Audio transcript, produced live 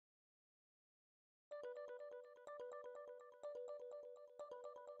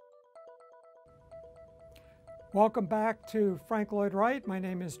Welcome back to Frank Lloyd Wright. My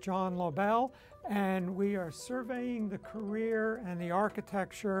name is John Lobel, and we are surveying the career and the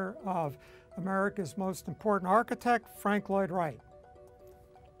architecture of America's most important architect, Frank Lloyd Wright.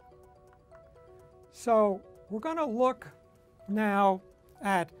 So we're going to look now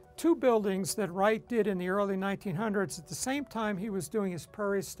at two buildings that Wright did in the early 1900s at the same time he was doing his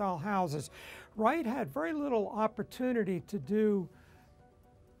Prairie-style houses. Wright had very little opportunity to do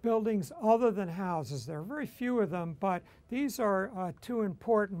buildings other than houses. There are very few of them, but these are two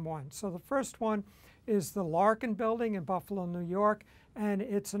important ones. So the first one is the Larkin building in Buffalo, New York, and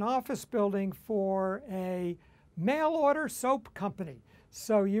it's an office building for a mail order soap company.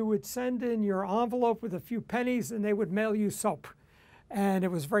 So you would send in your envelope with a few pennies and they would mail you soap. And it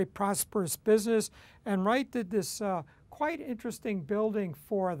was a very prosperous business. And Wright did this quite interesting building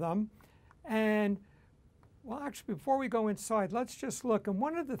for them. And well, actually, before we go inside, let's just look. And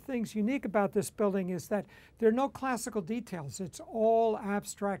one of the things unique about this building is that there are no classical details. It's all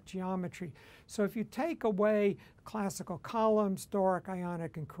abstract geometry. So if you take away classical columns, Doric,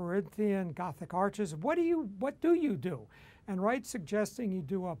 Ionic, and Corinthian, Gothic arches, what do you do? And Wright's suggesting you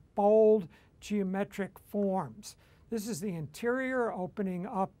do a bold geometric forms. This is the interior opening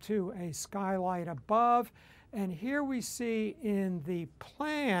up to a skylight above. And here we see in the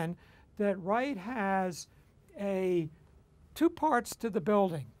plan that Wright has two parts to the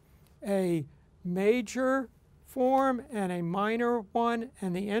building, a major form and a minor one,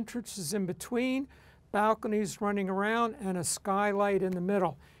 and the entrance is in between, balconies running around, and a skylight in the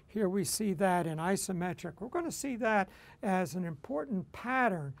middle. Here we see that in isometric. We're going to see that as an important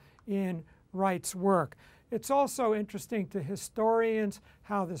pattern in Wright's work. It's also interesting to historians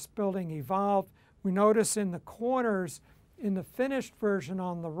how this building evolved. We notice in the corners, in the finished version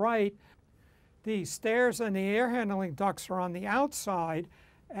on the right, the stairs and the air handling ducts are on the outside,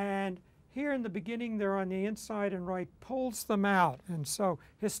 and here in the beginning they're on the inside, and Wright pulls them out. And so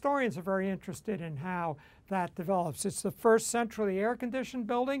historians are very interested in how that develops. It's the first centrally air-conditioned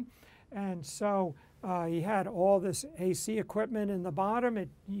building, and so he had all this AC equipment in the bottom. It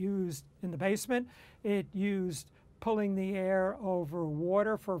used, in the basement, it used pulling the air over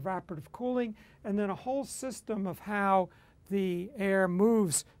water for evaporative cooling, and then a whole system of how the air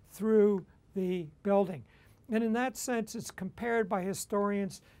moves through the building. And in that sense, it's compared by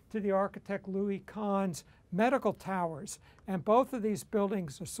historians to the architect Louis Kahn's medical towers. And both of these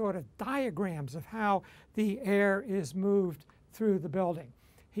buildings are sort of diagrams of how the air is moved through the building.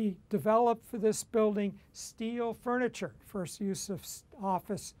 He developed for this building steel furniture, first use of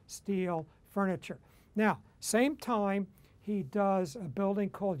office steel furniture. Now, same time, he does a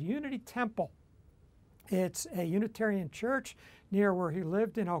building called Unity Temple. It's a Unitarian church near where he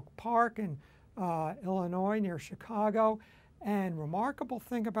lived in Oak Park in Illinois, near Chicago. And remarkable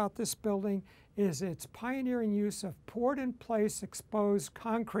thing about this building is its pioneering use of poured-in-place exposed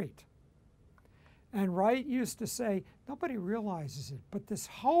concrete. And Wright used to say, nobody realizes it, but this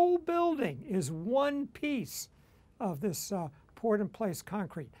whole building is one piece of this poured-in-place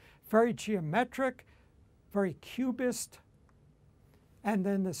concrete. Very geometric, very cubist. And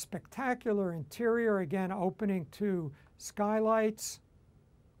then the spectacular interior, again, opening to skylights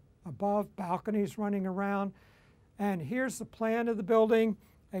above, balconies running around. And here's the plan of the building.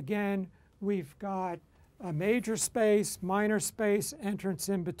 Again, we've got a major space, minor space, entrance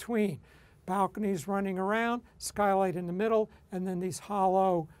in between. Balconies running around, skylight in the middle, and then these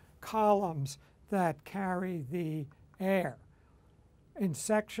hollow columns that carry the air. In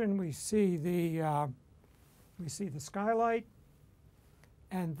section, we see the skylight.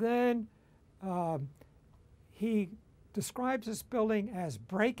 And then he describes this building as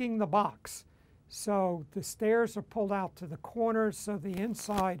breaking the box. So the stairs are pulled out to the corners, so the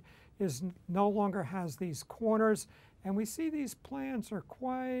inside no longer has these corners. And we see these plans are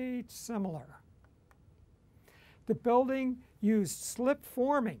quite similar. The building used slip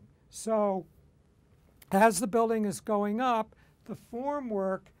forming. So as the building is going up, the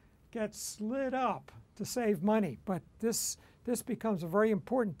formwork gets slid up to save money. But this becomes a very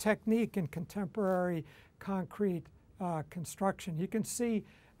important technique in contemporary concrete construction. You can see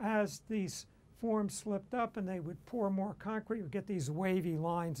as these forms slipped up and they would pour more concrete, you would get these wavy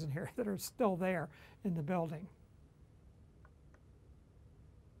lines in here that are still there in the building.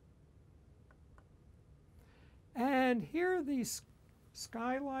 And here are these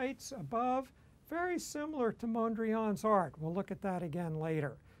skylights above, very similar to Mondrian's art. We'll look at that again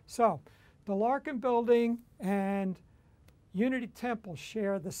later. So the Larkin building and Unity Temple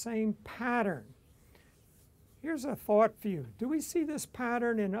share the same pattern. Here's a thought for you. Do we see this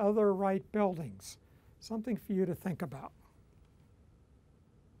pattern in other Wright buildings? Something for you to think about.